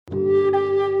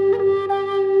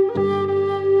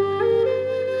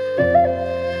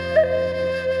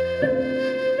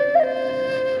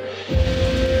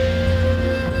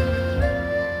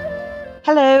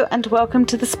and welcome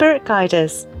to the Spirit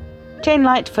Guiders. Jane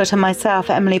Lightfoot and myself,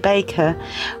 Emily Baker,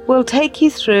 will take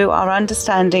you through our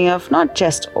understanding of not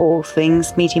just all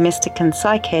things mediumistic and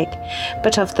psychic,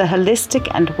 but of the holistic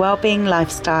and well-being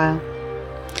lifestyle.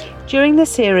 During the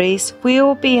series, we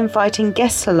will be inviting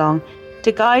guests along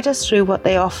to guide us through what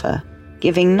they offer,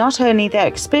 giving not only their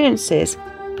experiences,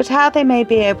 but how they may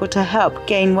be able to help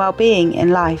gain well-being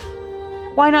in life.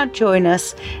 Why not join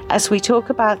us as we talk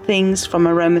about things from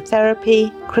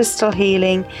aromatherapy, crystal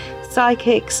healing,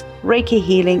 psychics, Reiki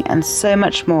healing, and so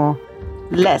much more.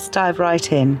 Let's dive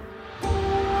right in.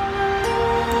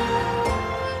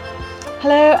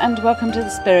 Hello and welcome to the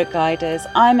Spirit Guiders.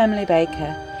 I'm Emily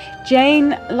Baker.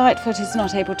 Jane Lightfoot is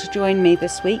not able to join me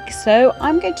this week, so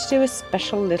I'm going to do a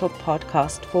special little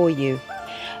podcast for you.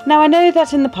 Now, I know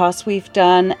that in the past we've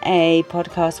done a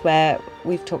podcast where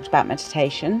we've talked about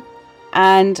meditation,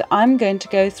 and I'm going to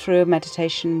go through a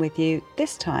meditation with you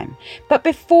this time. But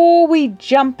before we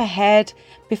jump ahead,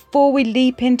 before we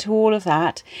leap into all of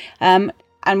that, and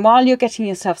while you're getting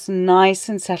yourselves nice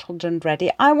and settled and ready,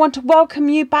 I want to welcome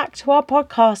you back to our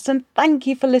podcast and thank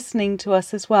you for listening to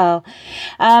us as well.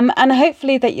 And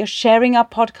hopefully that you're sharing our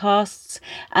podcasts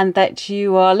and that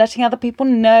you are letting other people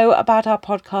know about our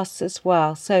podcasts as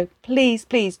well. So please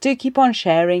do keep on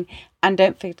sharing and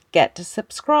don't forget to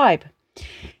subscribe.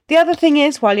 The other thing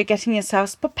is, while you're getting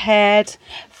yourselves prepared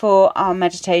for our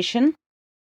meditation,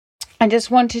 I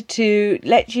just wanted to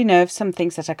let you know of some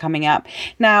things that are coming up.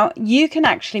 Now, you can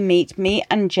actually meet me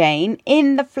and Jane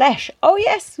in the flesh. Oh,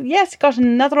 yes, got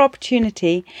another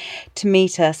opportunity to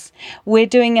meet us. We're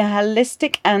doing a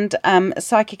holistic and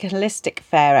psychic holistic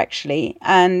fair, actually.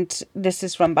 And this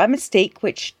is run by Mystique,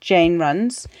 which Jane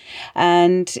runs.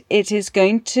 And it is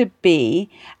going to be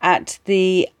at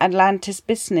the Atlantis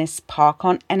Business Park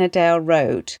on Ennerdale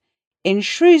Road in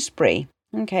Shrewsbury.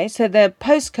 Okay, so the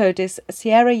postcode is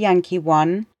Sierra Yankee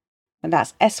 1, and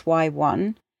that's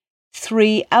SY1,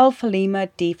 3 Alpha Lima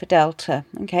D for Delta.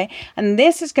 Okay, and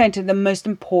this is going to be the most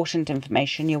important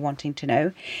information you're wanting to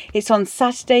know. It's on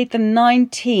Saturday, the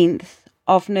 19th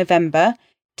of November,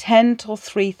 10 till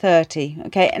 3:30.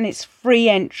 Okay, and it's free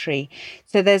entry.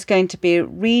 So there's going to be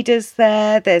readers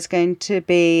there. There's going to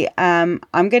be I'm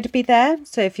going to be there.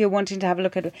 So if you're wanting to have a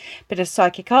look at a bit of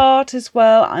psychic art as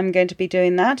well, I'm going to be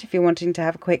doing that. If you're wanting to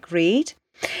have a quick read.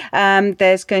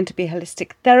 There's going to be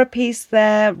holistic therapies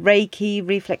there, Reiki,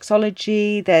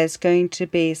 reflexology. There's going to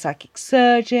be a psychic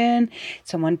surgeon,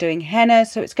 someone doing henna.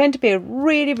 So it's going to be a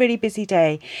really, really busy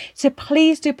day. So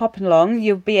please do pop along.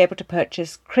 You'll be able to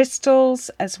purchase crystals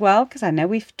as well, because I know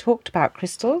we've talked about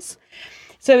crystals.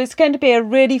 So it's going to be a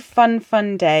really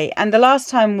fun day. And the last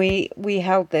time we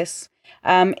held this,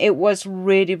 it was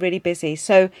really, really busy.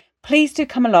 So please do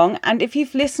come along. And if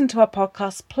you've listened to our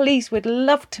podcast, please, we'd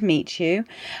love to meet you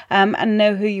and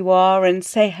know who you are and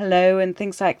say hello and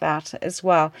things like that as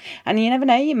well. And you never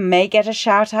know, you may get a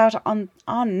shout out on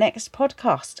our next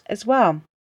podcast as well.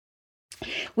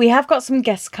 We have got some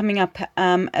guests coming up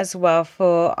as well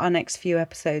for our next few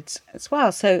episodes as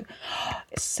well. So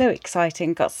it's so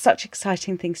exciting. Got such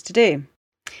exciting things to do.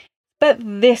 But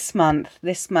this month,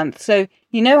 so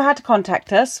you know how to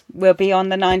contact us. We'll be on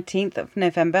the 19th of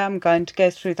November. I'm going to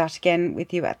go through that again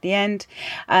with you at the end.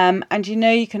 And you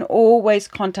know you can always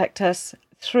contact us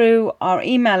through our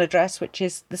email address, which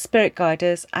is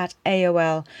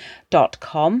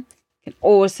thespiritguiders@aol.com. You can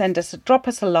always drop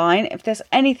us a line if there's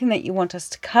anything that you want us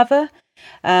to cover.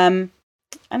 And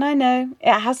I know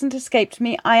it hasn't escaped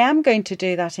me. I am going to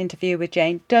do that interview with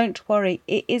Jane. Don't worry,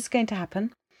 it is going to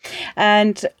happen.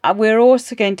 And we're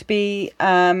also going to be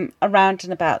around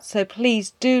and about. So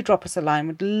please do drop us a line.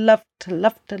 We'd love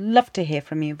to hear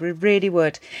from you. We really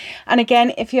would. And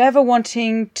again, if you're ever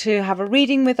wanting to have a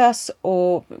reading with us,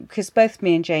 or because both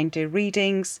me and Jane do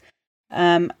readings,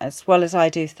 as well as I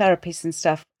do therapies and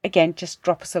stuff, again, just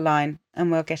drop us a line and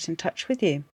we'll get in touch with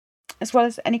you, as well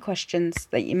as any questions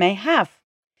that you may have.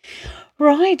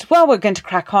 Right, well, we're going to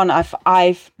crack on.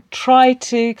 I've tried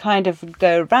to kind of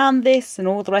go around this and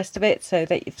all the rest of it so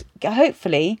that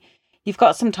hopefully you've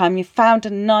got some time. You've found a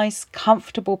nice,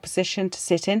 comfortable position to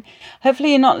sit in. Hopefully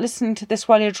you're not listening to this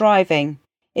while you're driving.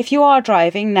 If you are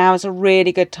driving, now is a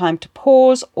really good time to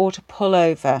pause or to pull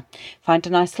over. Find a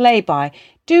nice lay-by.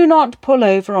 Do not pull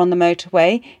over on the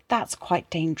motorway. That's quite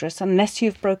dangerous, unless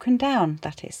you've broken down,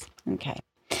 that is. Okay,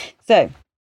 so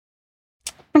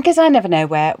because I never know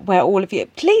where all of you,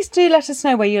 please do let us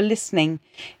know where you're listening.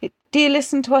 Do you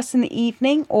listen to us in the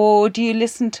evening, or do you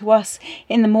listen to us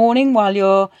in the morning while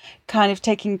you're kind of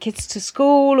taking kids to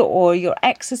school or you're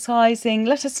exercising?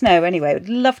 Let us know anyway. We'd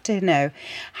love to know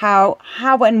how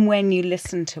and when you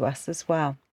listen to us as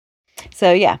well.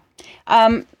 So yeah.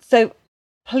 So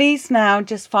please now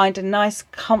just find a nice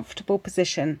comfortable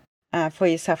position for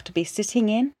yourself to be sitting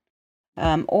in,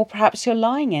 or perhaps you're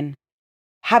lying in.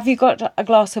 Have you got a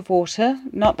glass of water?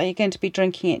 Not that you're going to be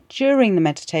drinking it during the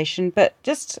meditation, but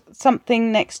just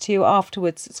something next to you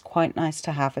afterwards. It's quite nice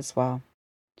to have as well.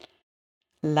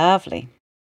 Lovely.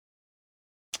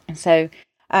 So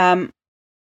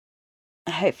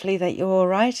hopefully that you're all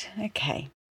right. Okay.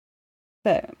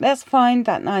 So let's find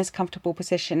that nice comfortable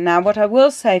position. Now, what I will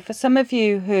say for some of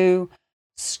you who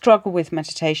struggle with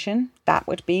meditation, that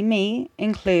would be me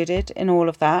included in all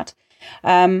of that.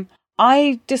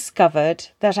 I discovered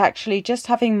that actually just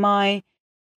having my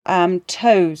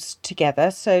toes together,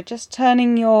 so just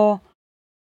turning your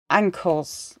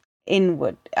ankles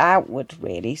outward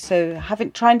really, so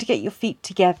trying to get your feet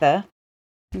together,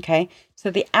 okay,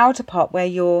 so the outer part where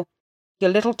your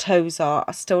little toes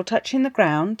are still touching the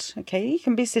ground, okay, you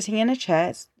can be sitting in a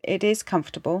chair, it is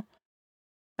comfortable,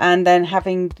 and then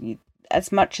having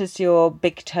as much as your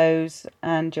big toes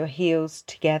and your heels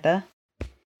together.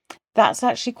 That's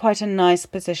actually quite a nice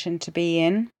position to be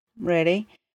in, really.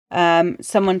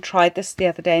 Someone tried this the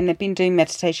other day and they've been doing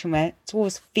meditation where it's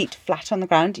always feet flat on the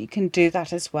ground. You can do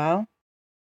that as well.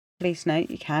 Please note,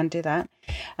 you can do that.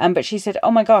 But she said,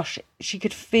 oh my gosh, she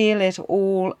could feel it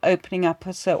all opening up.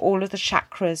 So all of the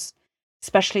chakras,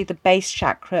 especially the base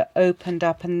chakra, opened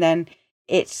up. And then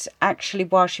it's actually,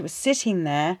 while she was sitting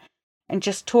there and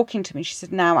just talking to me, she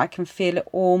said, now I can feel it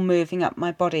all moving up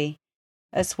my body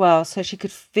as well. So she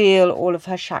could feel all of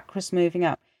her chakras moving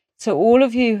up. So all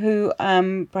of you who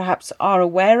perhaps are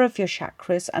aware of your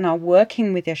chakras and are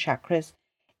working with your chakras,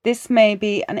 this may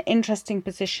be an interesting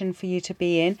position for you to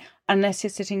be in, unless you're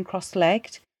sitting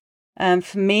cross-legged.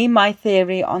 For me, my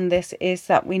theory on this is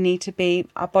that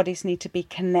our bodies need to be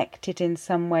connected in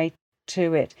some way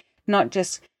to it, not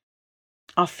just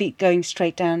our feet going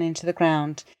straight down into the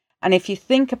ground. And if you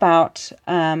think about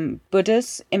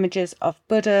Buddha's images of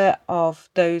Buddha, of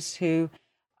those who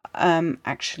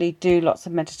actually do lots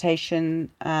of meditation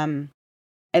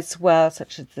as well,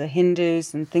 such as the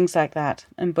Hindus and things like that,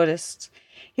 and Buddhists,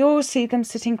 you always see them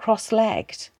sitting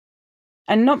cross-legged.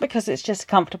 And not because it's just a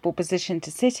comfortable position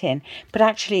to sit in, but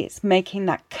actually it's making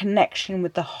that connection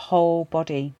with the whole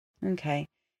body. Okay.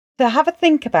 So have a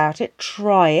think about it,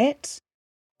 try it.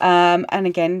 And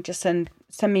again, just send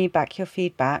me back your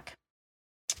feedback.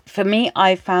 For me,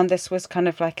 I found this was kind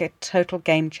of like a total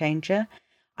game changer.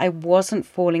 I wasn't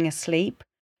falling asleep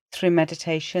through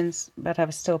meditations, but I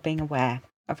was still being aware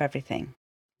of everything.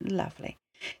 Lovely.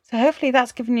 So hopefully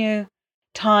that's given you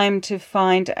time to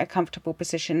find a comfortable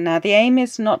position. Now, the aim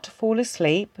is not to fall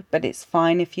asleep, but it's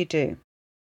fine if you do.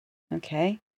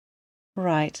 Okay.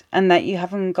 Right. And that you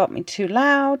haven't got me too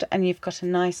loud and you've got a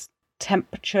nice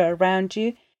temperature around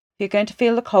you. You're going to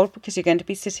feel the cold because you're going to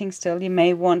be sitting still. You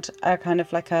may want a kind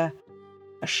of like a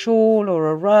shawl or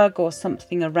a rug or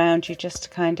something around you just to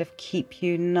kind of keep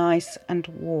you nice and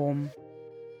warm.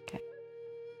 Okay.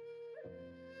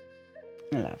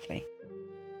 Lovely.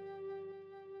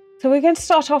 So we're going to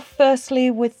start off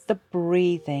firstly with the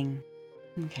breathing.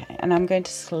 Okay, and I'm going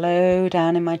to slow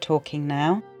down in my talking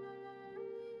now.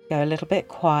 Go a little bit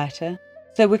quieter.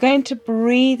 So we're going to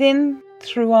breathe in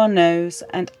through our nose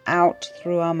and out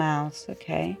through our mouths,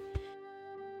 okay?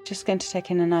 Just going to take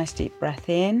in a nice deep breath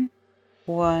in.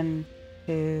 1,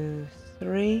 2,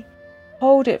 3.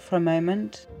 Hold it for a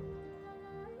moment.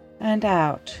 And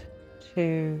out.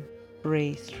 2,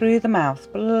 3. Through the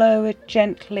mouth. Blow it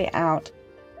gently out.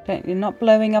 You're not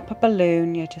blowing up a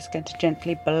balloon. You're just going to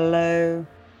gently blow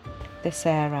this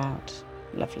air out.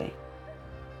 Lovely.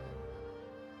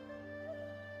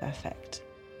 Perfect.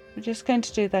 We're just going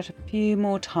to do that a few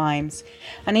more times.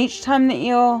 And each time that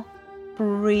you're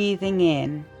breathing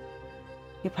in,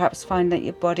 you perhaps find that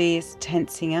your body is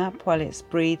tensing up while it's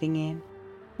breathing in.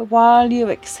 But while you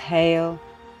exhale,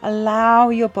 allow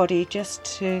your body just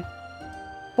to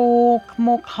fall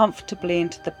more comfortably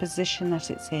into the position that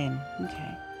it's in.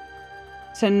 Okay.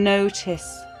 So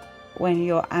notice when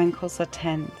your ankles are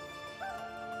tense.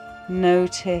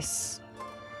 Notice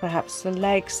perhaps the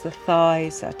legs, the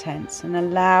thighs are tense, and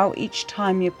allow each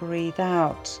time you breathe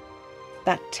out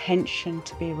that tension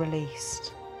to be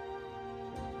released.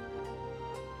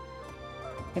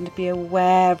 You're going to be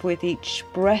aware with each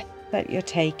breath that you're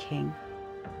taking,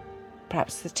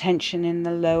 perhaps the tension in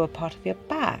the lower part of your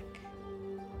back.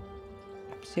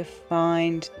 Perhaps you'll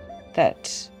find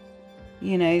that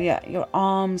your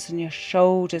arms and your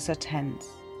shoulders are tense.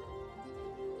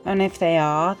 And if they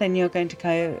are, then you're going to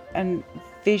go and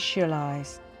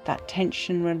visualize that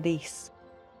tension release,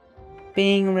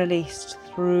 being released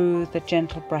through the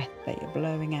gentle breath that you're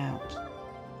blowing out.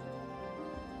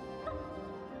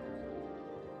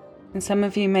 And some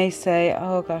of you may say,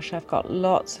 oh gosh, I've got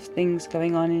lots of things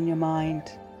going on in your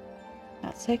mind.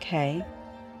 That's okay.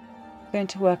 We're going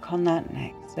to work on that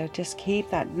next. So just keep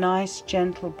that nice,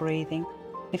 gentle breathing.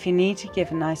 If you need to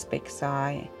give a nice big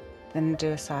sigh, then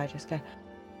do a sigh. Just go,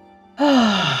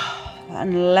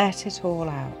 and let it all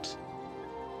out.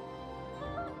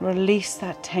 Release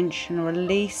that tension.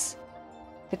 Release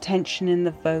the tension in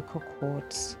the vocal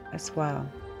cords as well.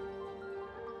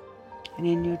 And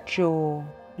in your jaw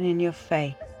and in your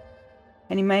face.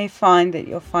 And you may find that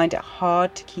you'll find it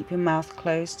hard to keep your mouth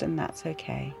closed, and that's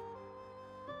okay.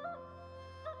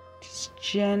 Just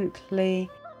gently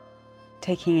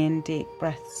taking in deep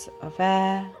breaths of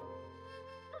air.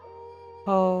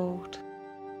 Hold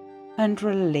and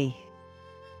release.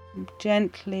 And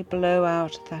gently blow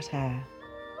out that air.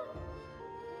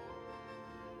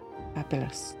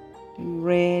 Fabulous. Doing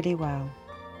really well.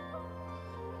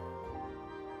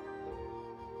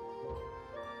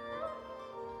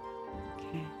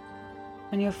 Okay.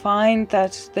 And you'll find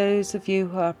that those of you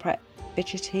who are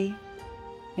fidgety,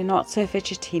 you're not so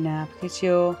fidgety now because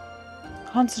you're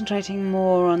concentrating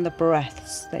more on the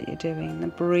breaths that you're doing, the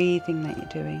breathing that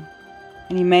you're doing.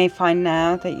 And you may find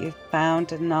now that you've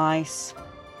found a nice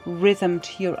rhythm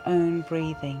to your own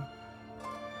breathing.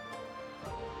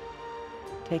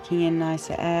 Taking in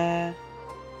nicer air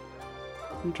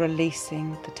and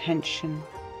releasing the tension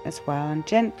as well, and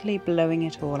gently blowing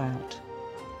it all out.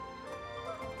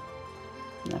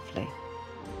 Lovely.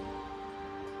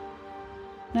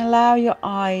 And allow your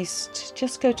eyes to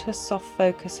just go to a soft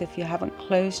focus if you haven't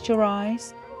closed your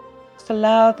eyes. Just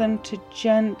allow them to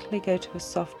gently go to a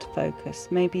soft focus.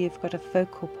 Maybe you've got a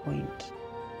focal point.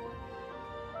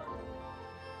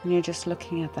 And you're just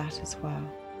looking at that as well.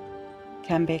 It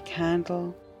can be a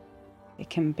candle. It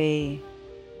can be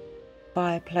a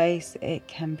fireplace. It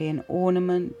can be an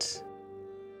ornament.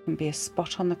 It can be a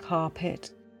spot on the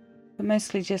carpet. But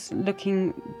mostly just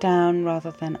looking down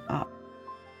rather than up,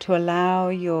 to allow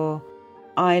your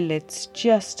eyelids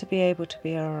just to be able to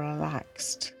be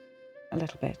relaxed a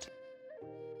little bit.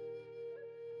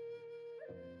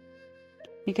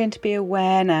 You're going to be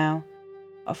aware now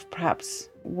of perhaps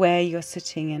where you're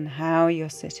sitting and how you're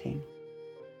sitting,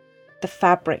 the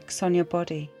fabrics on your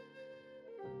body,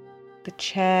 the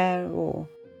chair or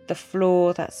the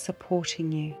floor that's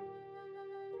supporting you,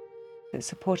 that's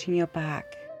supporting your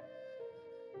back,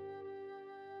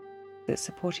 that's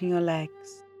supporting your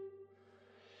legs.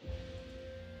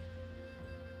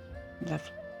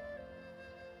 Lovely.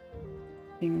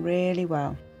 Doing really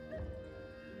well.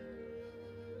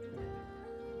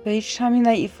 So each time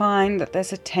that you find that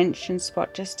there's a tension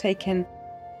spot, just take in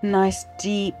a nice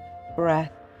deep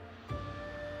breath.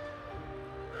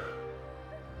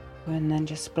 And then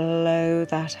just blow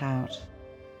that out.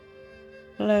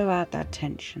 Blow out that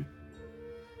tension.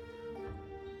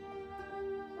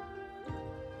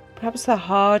 Perhaps the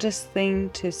hardest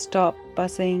thing to stop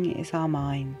buzzing is our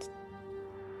mind.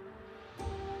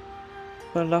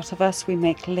 For a lot of us, we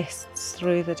make lists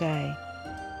through the day.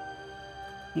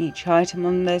 Each item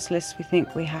on those lists we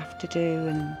think we have to do,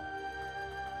 and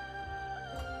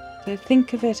so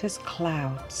think of it as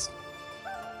clouds.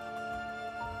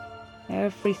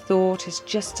 Every thought is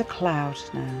just a cloud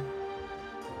now.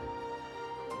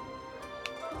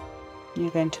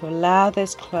 You're going to allow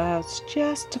those clouds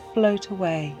just to float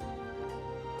away.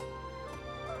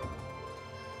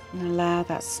 And allow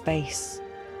that space.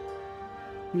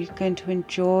 And you're going to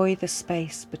enjoy the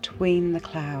space between the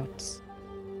clouds.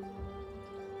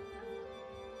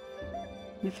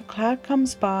 And if a cloud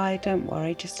comes by, don't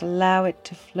worry, just allow it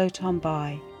to float on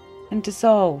by and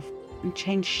dissolve and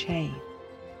change shape.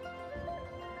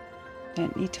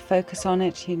 Don't need to focus on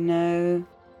it, you know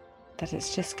that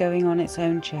it's just going on its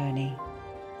own journey.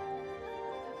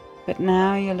 But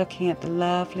now you're looking at the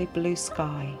lovely blue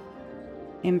sky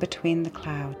in between the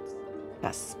clouds,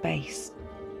 that space.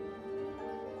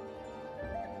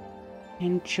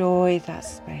 Enjoy that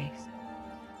space.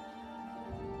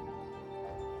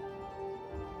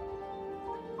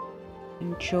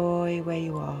 Enjoy where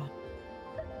you are.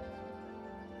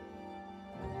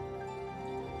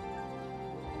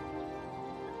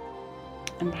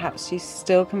 And perhaps you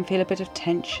still can feel a bit of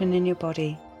tension in your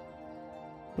body.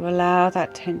 You allow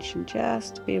that tension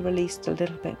just to be released a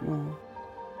little bit more.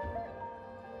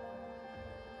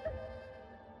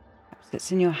 Perhaps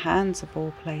it's in your hands of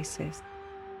all places.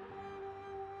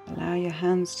 Allow your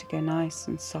hands to go nice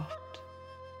and soft.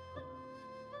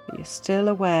 But you're still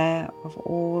aware of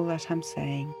all that I'm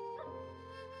saying.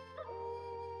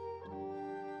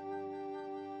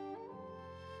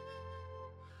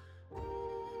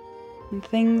 And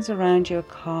things around you are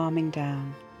calming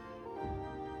down.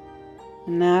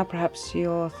 And now perhaps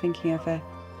you're thinking of a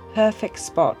perfect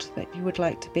spot that you would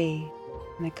like to be,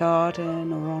 in a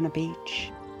garden or on a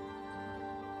beach.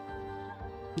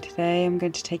 And today I'm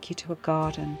going to take you to a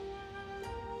garden.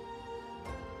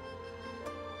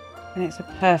 And it's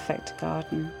a perfect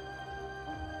garden.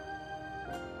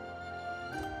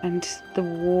 And the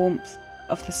warmth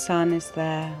of the sun is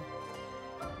there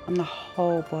on the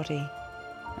whole body,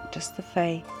 not just the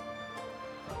face,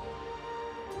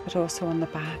 but also on the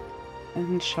back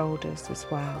and shoulders as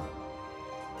well.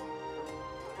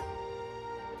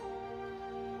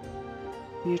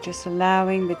 You're just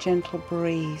allowing the gentle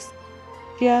breeze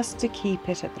just to keep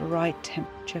it at the right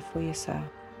temperature for yourself.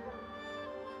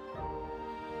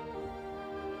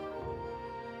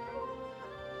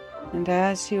 And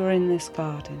as you're in this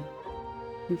garden,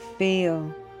 you feel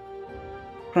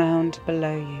the ground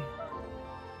below you.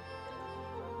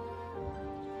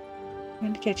 I'm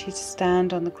going to get you to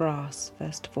stand on the grass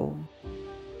first of all,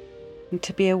 and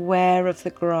to be aware of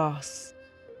the grass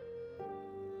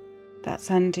that's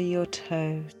under your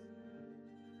toes.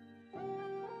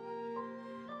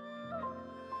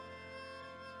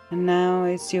 And now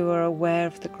as you are aware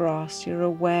of the grass, you're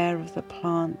aware of the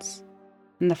plants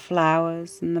and the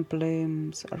flowers and the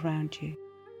blooms around you,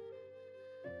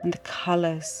 and the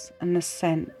colours and the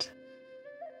scent.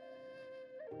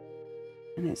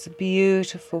 And it's a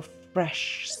beautiful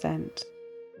fresh scent,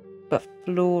 but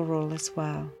floral as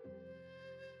well.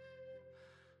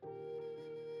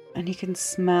 And you can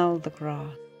smell the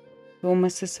grass,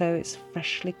 almost as though it's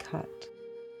freshly cut.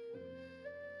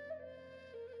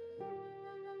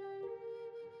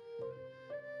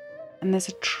 And there's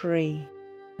a tree,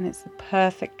 and it's the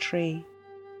perfect tree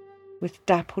with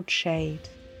dappled shade.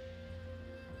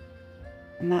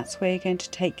 And that's where you're going to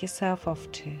take yourself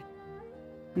off to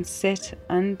and sit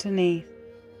underneath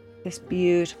this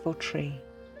beautiful tree.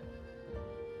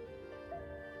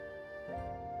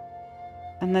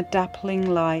 And the dappling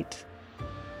light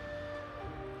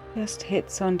just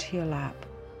hits onto your lap.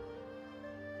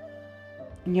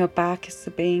 And your back is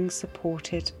being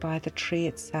supported by the tree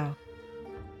itself.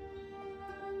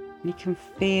 And you can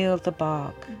feel the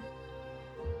bark.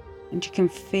 And you can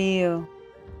feel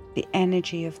the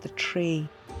energy of the tree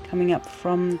coming up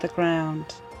from the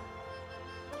ground,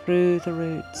 through the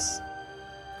roots,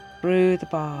 through the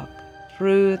bark,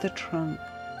 through the trunk.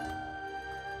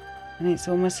 And it's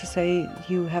almost as though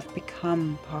you have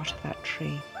become part of that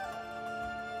tree.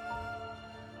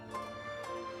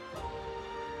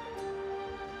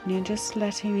 And you're just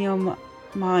letting your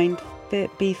mind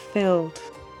be filled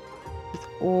with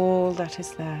all that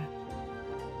is there.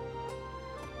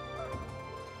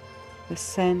 The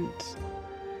scent,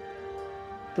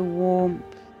 the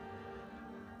warmth,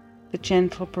 the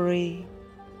gentle breeze,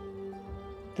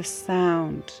 the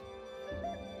sound,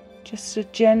 just a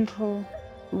gentle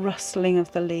rustling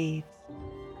of the leaves,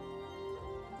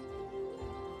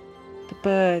 the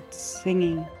birds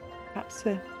singing, perhaps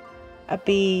a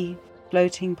bee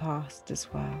floating past as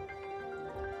well.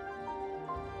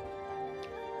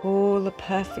 All the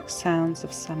perfect sounds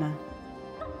of summer.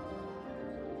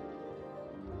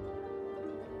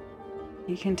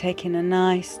 You can take in a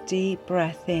nice deep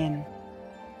breath in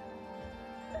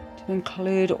to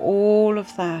include all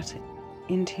of that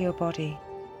into your body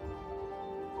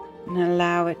and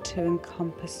allow it to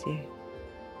encompass you.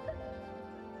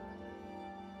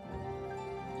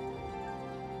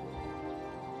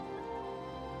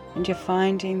 And you're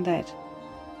finding that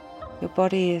your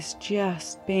body is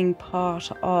just being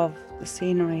part of the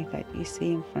scenery that you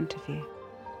see in front of you.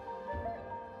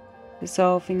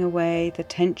 Dissolving away, the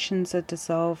tensions are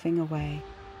dissolving away,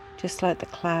 just like the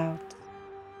clouds,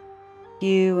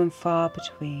 few and far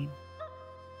between.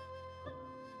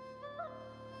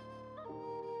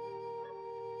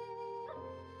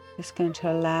 Just going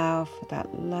to allow for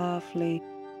that lovely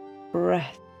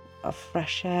breath of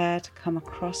fresh air to come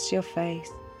across your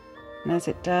face. And as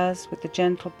it does with the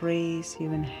gentle breeze,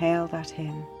 you inhale that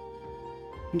in.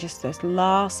 And just those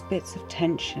last bits of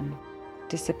tension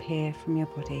disappear from your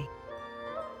body.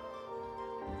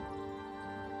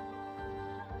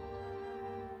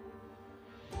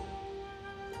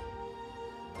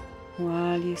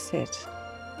 While you sit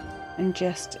and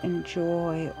just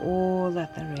enjoy all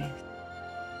that there is.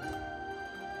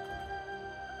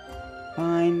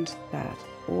 Find that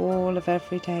all of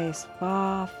every day is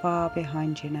far, far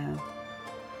behind you now.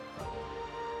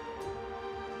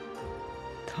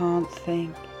 You can't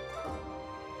think.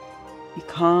 You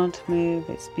can't move.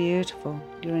 It's beautiful.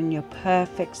 You're in your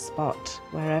perfect spot,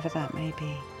 wherever that may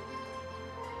be.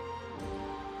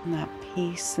 And that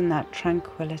peace and that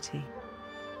tranquility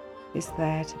is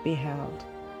there to be held.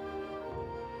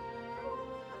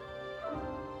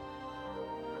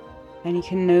 And you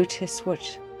can notice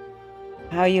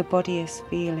how your body is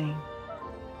feeling.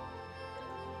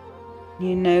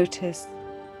 You notice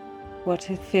what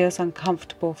feels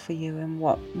uncomfortable for you and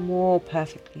what more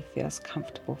perfectly feels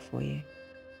comfortable for you.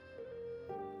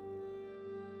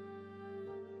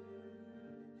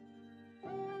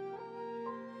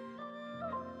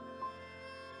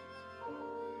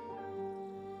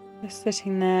 Just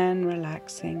sitting there and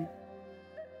relaxing,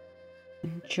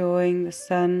 enjoying the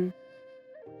sun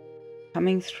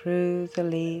coming through the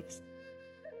leaves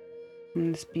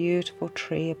from this beautiful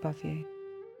tree above you,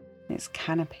 its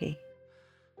canopy,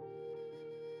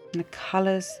 and the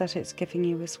colours that it's giving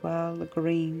you as well, the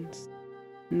greens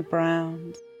and the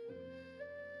browns.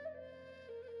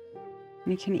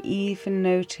 And you can even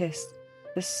notice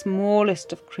the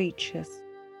smallest of creatures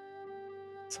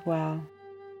as well,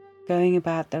 going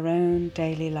about their own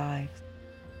daily lives.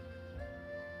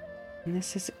 And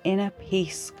this inner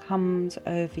peace comes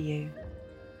over you.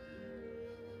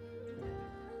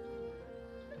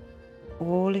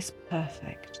 All is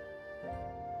perfect.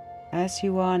 As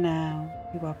you are now,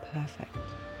 you are perfect.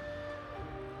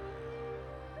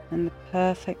 And the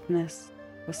perfectness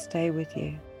will stay with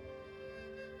you.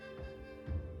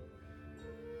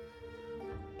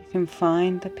 You can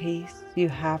find the peace, you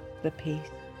have the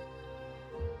peace.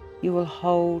 You will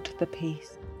hold the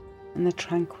peace and the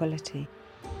tranquility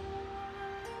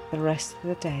the rest of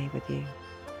the day with you.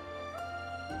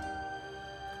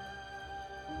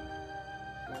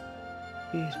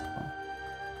 Beautiful.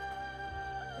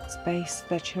 The space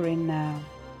that you're in now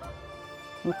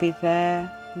will be there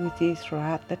with you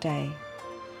throughout the day.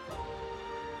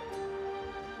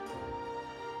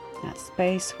 That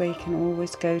space where you can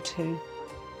always go to,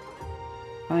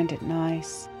 find it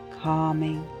nice,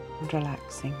 calming and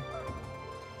relaxing.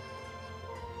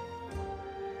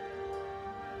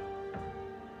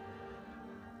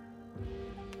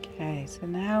 Okay, so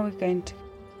now we're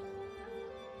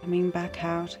coming back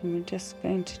out, and we're just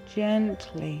going to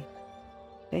gently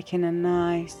take in a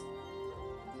nice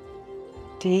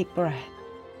deep breath.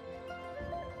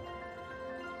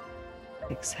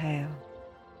 Exhale.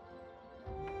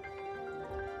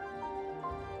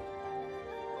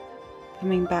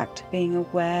 Coming back to being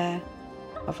aware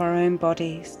of our own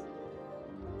bodies,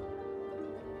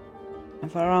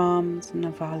 of our arms and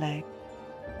of our legs.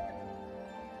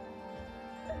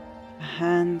 Our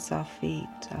hands, our feet,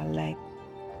 our legs,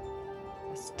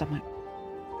 our stomach,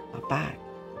 our back.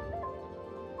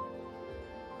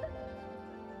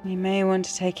 You may want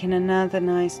to take in another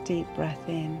nice deep breath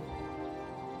in.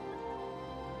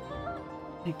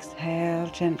 Exhale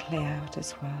gently out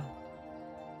as well.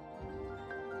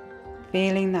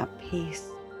 Feeling that peace,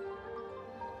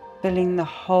 filling the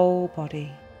whole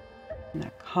body, and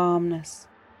that calmness,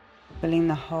 filling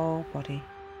the whole body.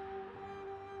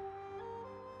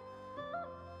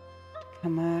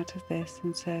 Come out of this,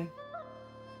 and so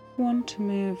you want to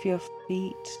move your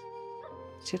feet,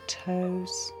 your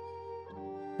toes,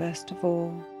 first of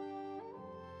all,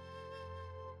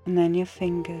 and then your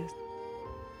fingers.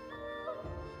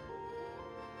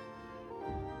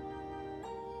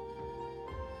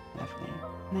 Lovely.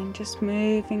 And then just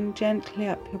moving gently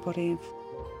up your body,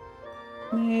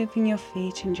 moving your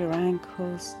feet and your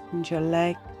ankles and your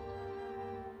legs,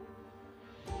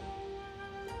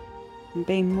 and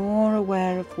being more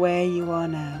aware of where you are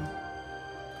now.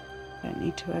 You don't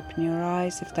need to open your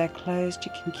eyes. If they're closed,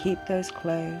 you can keep those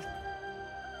closed.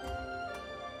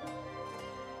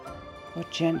 Or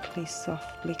gently,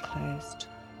 softly closed.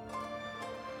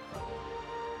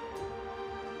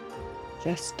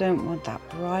 Just don't want that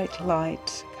bright light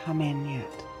to come in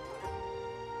yet.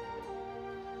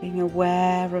 Being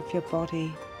aware of your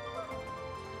body.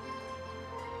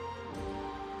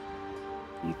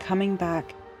 You're coming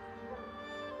back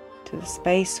to the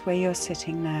space where you're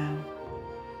sitting now,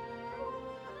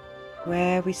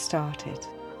 where we started.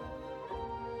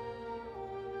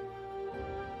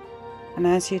 And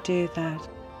as you do that,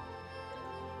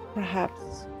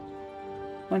 perhaps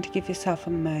want to give yourself a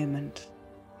moment.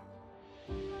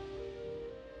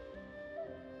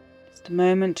 Just a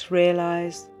moment to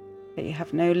realize that you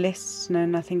have no lists,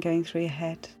 nothing going through your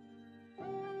head.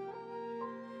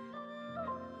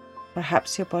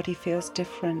 Perhaps your body feels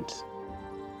different,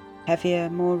 heavier,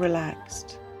 more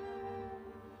relaxed,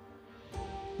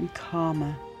 and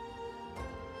calmer,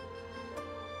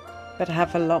 but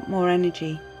have a lot more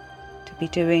energy to be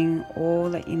doing all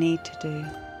that you need to do,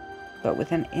 but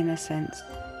with an inner sense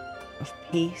of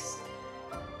peace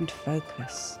and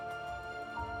focus.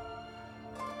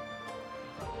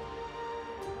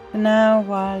 And now,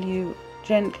 while you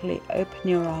gently open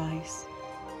your eyes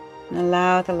and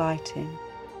allow the light in,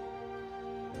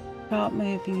 start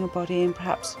moving your body and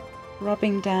perhaps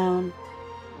rubbing down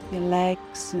your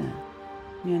legs and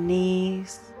your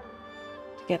knees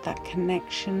to get that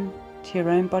connection to your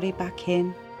own body back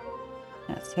in,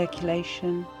 that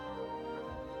circulation.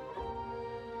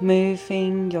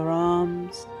 Moving your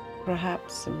arms,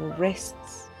 perhaps, or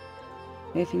wrists,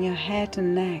 moving your head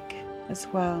and neck as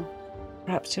well,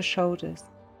 perhaps your shoulders.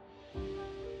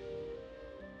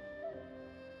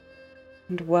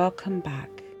 And welcome back.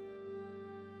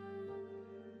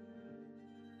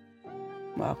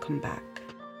 Welcome back.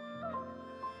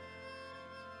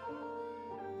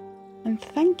 And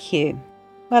thank you.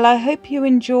 Well, I hope you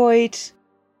enjoyed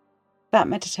that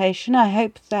meditation. I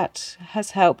hope that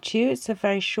has helped you. It's a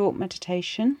very short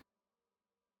meditation.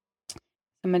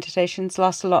 Some meditations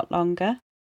last a lot longer.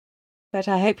 But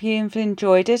I hope you've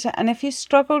enjoyed it. And if you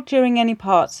struggled during any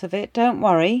parts of it, don't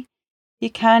worry. You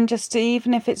can just,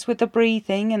 even if it's with the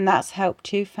breathing and that's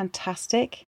helped you,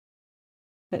 fantastic.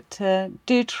 But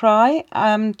do try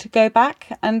to go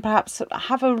back and perhaps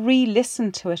have a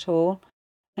re-listen to it all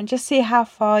and just see how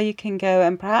far you can go.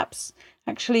 And perhaps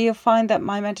actually you'll find that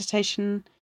my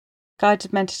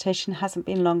guided meditation hasn't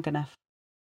been long enough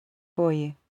for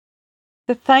you.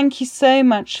 So thank you so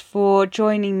much for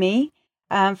joining me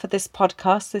for this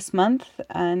podcast this month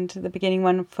and the beginning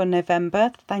one for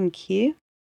November. Thank you.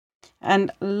 And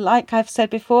like I've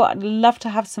said before, I'd love to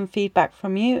have some feedback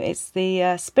from you. It's the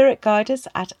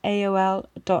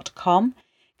spiritguiders@aol.com.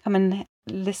 Come and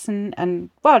listen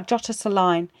and, jot us a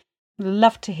line. I'd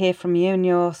love to hear from you and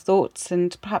your thoughts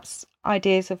and perhaps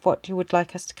ideas of what you would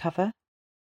like us to cover.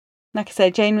 Like I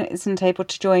said, Jane isn't able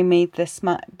to join me for this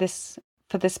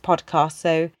podcast.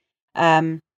 So,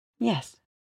 yes,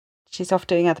 she's off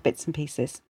doing other bits and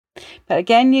pieces. But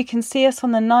again, you can see us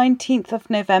on the 19th of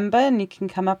November and you can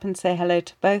come up and say hello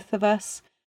to both of us,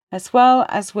 as well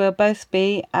as we'll both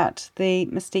be at the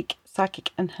Mystique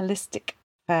Psychic and Holistic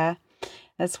Fair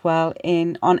as well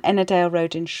on Ennerdale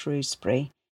Road in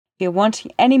Shrewsbury. If you're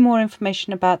wanting any more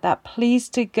information about that, please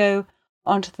do go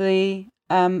onto the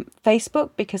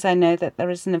Facebook, because I know that there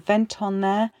is an event on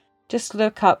there. Just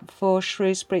look up for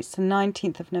Shrewsbury. It's the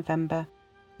 19th of November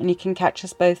and you can catch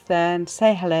us both there and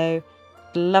say hello.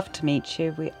 Love to meet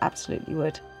you. We absolutely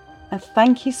would. And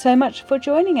thank you so much for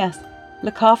joining us.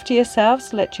 Look after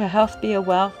yourselves. Let your health be your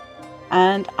wealth.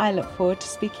 And I look forward to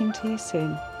speaking to you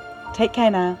soon. Take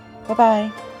care now.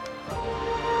 Bye-bye.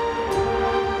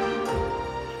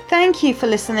 Thank you for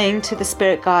listening to the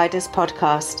Spirit Guiders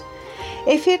podcast.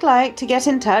 If you'd like to get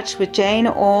in touch with Jane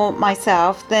or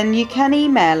myself, then you can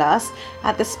email us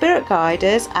at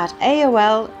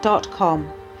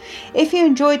thespiritguiders@aol.com. If you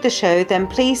enjoyed the show, then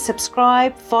please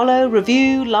subscribe, follow,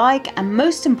 review, like, and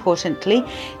most importantly,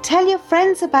 tell your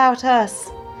friends about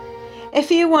us. If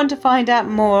you want to find out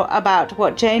more about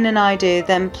what Jane and I do,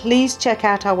 then please check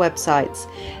out our websites,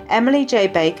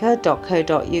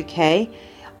 emilyjbaker.co.uk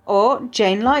or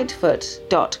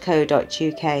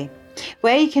janelightfoot.co.uk,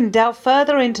 where you can delve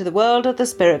further into the world of the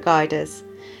Spirit Guiders.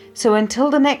 So until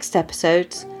the next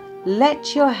episode,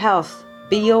 let your health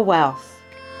be your wealth.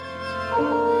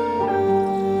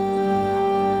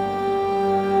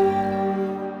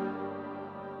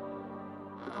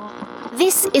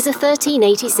 This is a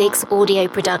 1386 audio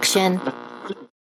production.